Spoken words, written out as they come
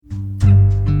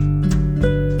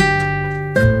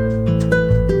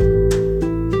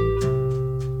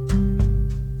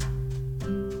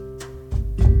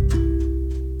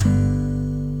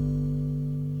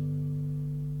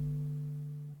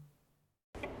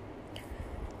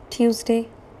Tuesday,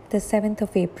 the 7th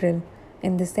of April,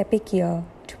 in this epic year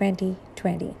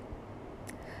 2020.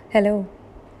 Hello,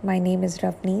 my name is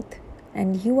Ravneet,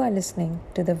 and you are listening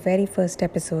to the very first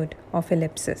episode of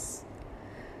Ellipsis.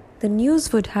 The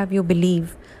news would have you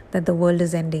believe that the world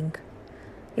is ending.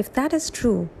 If that is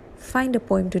true, find a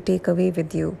poem to take away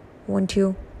with you, won't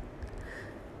you?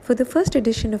 For the first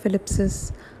edition of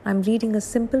Ellipsis, I'm reading a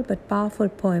simple but powerful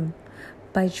poem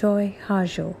by Joy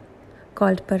Harjo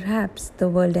called Perhaps the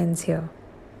World Ends Here.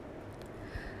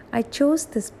 I chose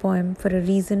this poem for a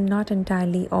reason not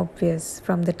entirely obvious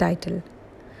from the title.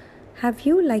 Have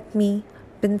you, like me,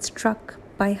 been struck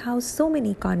by how so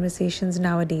many conversations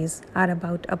nowadays are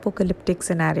about apocalyptic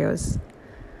scenarios?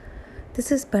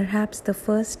 This is perhaps the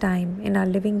first time in our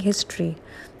living history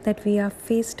that we are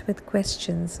faced with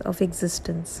questions of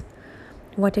existence.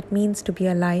 What it means to be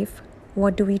alive,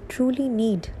 what do we truly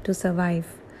need to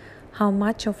survive, how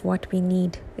much of what we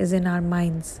need is in our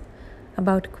minds,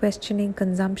 about questioning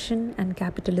consumption and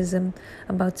capitalism,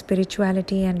 about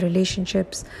spirituality and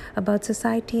relationships, about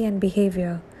society and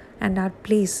behavior, and our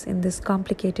place in this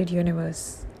complicated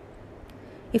universe.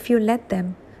 If you let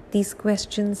them, these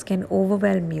questions can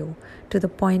overwhelm you to the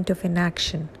point of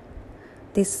inaction.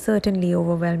 They certainly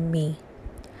overwhelm me.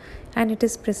 And it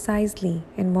is precisely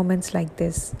in moments like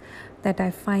this that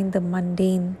I find the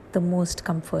mundane the most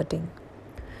comforting.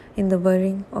 In the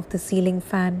whirring of the ceiling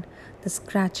fan, the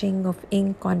scratching of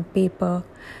ink on paper,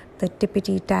 the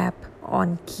tippity tap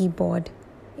on keyboard,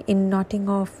 in knotting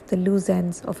off the loose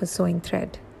ends of a sewing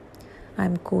thread. I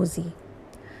am cozy.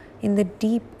 In the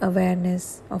deep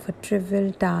awareness of a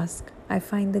trivial task, I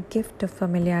find the gift of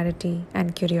familiarity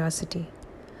and curiosity.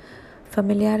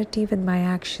 Familiarity with my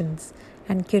actions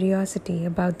and curiosity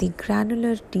about the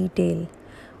granular detail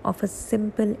of a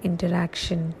simple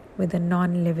interaction with a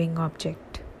non-living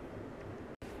object.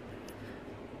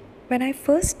 When I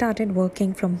first started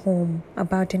working from home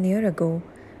about a year ago,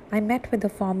 I met with a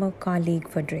former colleague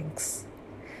for drinks.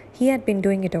 He had been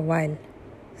doing it a while.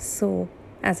 So,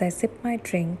 as I sipped my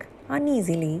drink,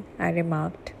 uneasily, I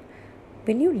remarked,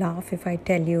 "Will you laugh if I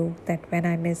tell you that when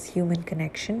I miss human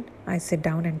connection, I sit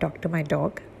down and talk to my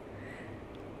dog?"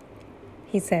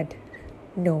 He said,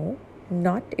 "No,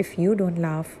 not if you don't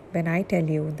laugh when I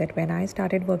tell you that when I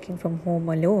started working from home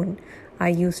alone, I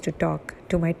used to talk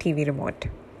to my TV remote."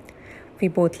 We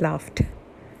both laughed.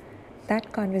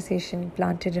 That conversation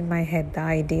planted in my head the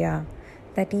idea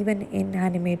that even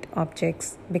inanimate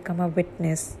objects become a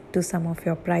witness to some of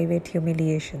your private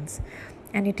humiliations,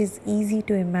 and it is easy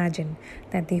to imagine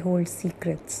that they hold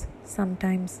secrets,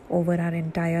 sometimes over our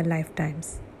entire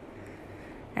lifetimes.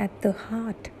 At the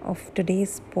heart of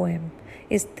today's poem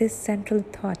is this central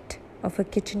thought of a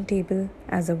kitchen table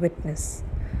as a witness.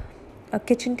 A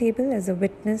kitchen table as a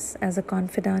witness, as a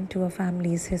confidant to a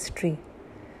family's history.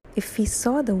 If we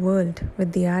saw the world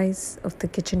with the eyes of the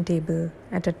kitchen table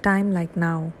at a time like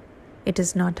now, it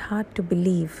is not hard to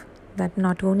believe that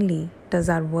not only does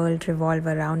our world revolve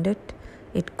around it,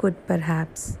 it could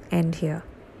perhaps end here.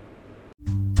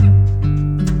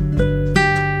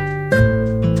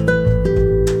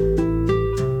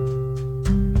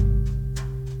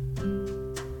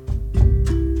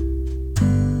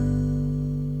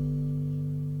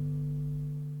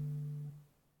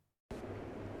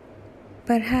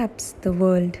 Perhaps the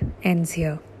World Ends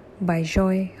Here by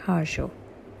Joy Harjo.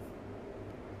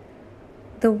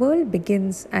 The world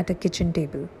begins at a kitchen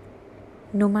table.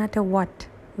 No matter what,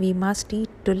 we must eat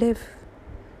to live.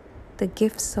 The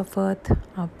gifts of earth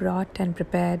are brought and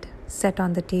prepared, set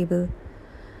on the table.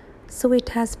 So it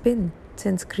has been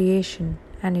since creation,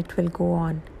 and it will go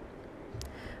on.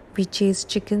 We chase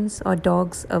chickens or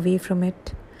dogs away from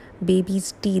it.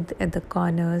 Babies teeth at the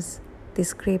corners. They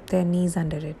scrape their knees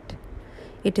under it.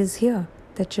 It is here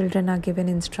that children are given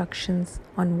instructions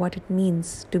on what it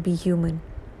means to be human.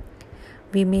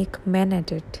 We make men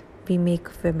at it, we make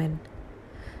women.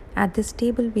 At this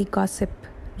table we gossip,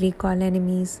 recall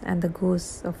enemies and the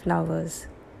ghosts of lovers.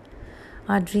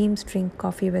 Our dreams drink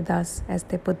coffee with us as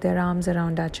they put their arms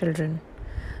around our children.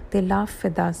 They laugh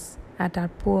with us at our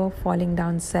poor falling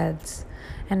down selves,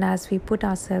 and as we put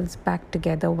ourselves back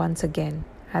together once again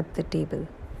at the table.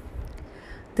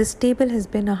 This table has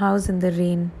been a house in the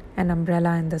rain, an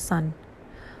umbrella in the sun.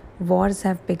 Wars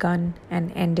have begun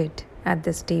and ended at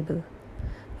this table.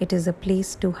 It is a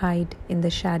place to hide in the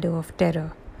shadow of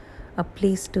terror, a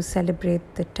place to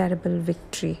celebrate the terrible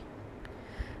victory.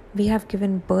 We have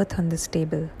given birth on this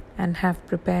table and have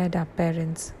prepared our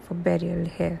parents for burial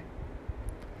here.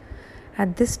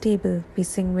 At this table, we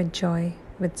sing with joy,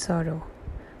 with sorrow.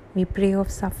 We pray of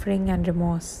suffering and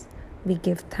remorse. We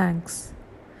give thanks.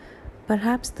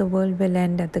 Perhaps the world will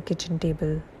end at the kitchen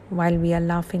table, while we are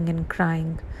laughing and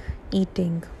crying,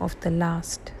 eating of the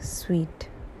last sweet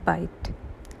bite.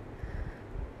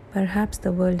 Perhaps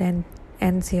the world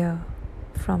ends here,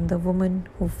 from The Woman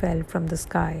Who Fell from the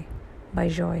Sky by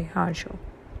Joy Harjo.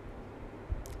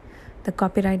 The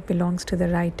copyright belongs to the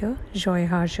writer, Joy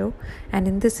Harjo, and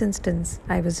in this instance,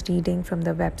 I was reading from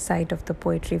the website of the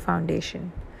Poetry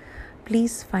Foundation.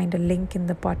 Please find a link in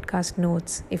the podcast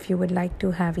notes if you would like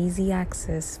to have easy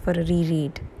access for a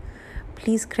reread.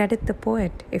 Please credit the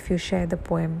poet if you share the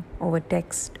poem over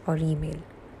text or email.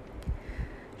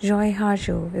 Joy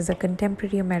Harjo is a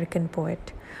contemporary American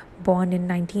poet born in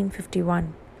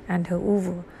 1951, and her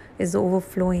oeuvre is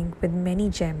overflowing with many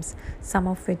gems, some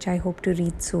of which I hope to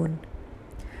read soon.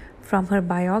 From her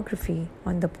biography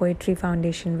on the Poetry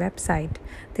Foundation website,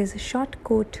 there's a short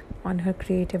quote on her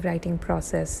creative writing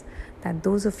process that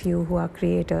those of you who are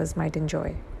creators might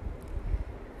enjoy.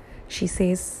 She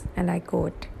says, and I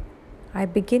quote, "I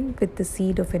begin with the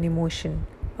seed of an emotion,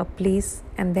 a place,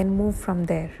 and then move from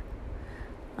there.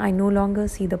 I no longer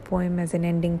see the poem as an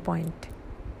ending point,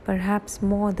 perhaps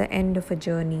more the end of a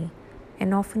journey,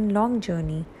 an often long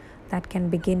journey that can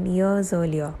begin years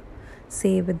earlier,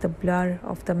 say with the blur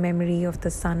of the memory of the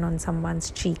sun on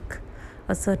someone's cheek,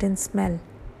 a certain smell,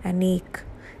 an ache,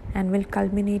 and will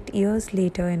culminate years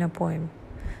later in a poem,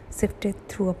 sifted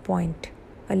through a point,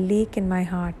 a lake in my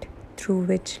heart through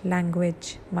which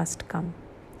language must come."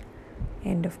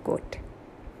 End of quote.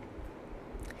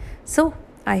 So,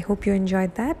 I hope you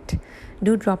enjoyed that.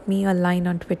 Do drop me a line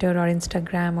on Twitter or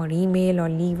Instagram or email, or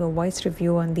leave a voice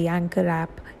review on the Anchor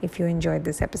app if you enjoyed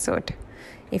this episode.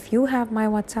 If you have my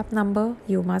WhatsApp number,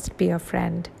 you must be a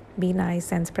friend. Be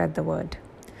nice and spread the word.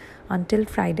 Until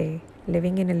Friday,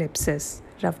 living in ellipsis,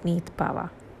 Ravneet Pava.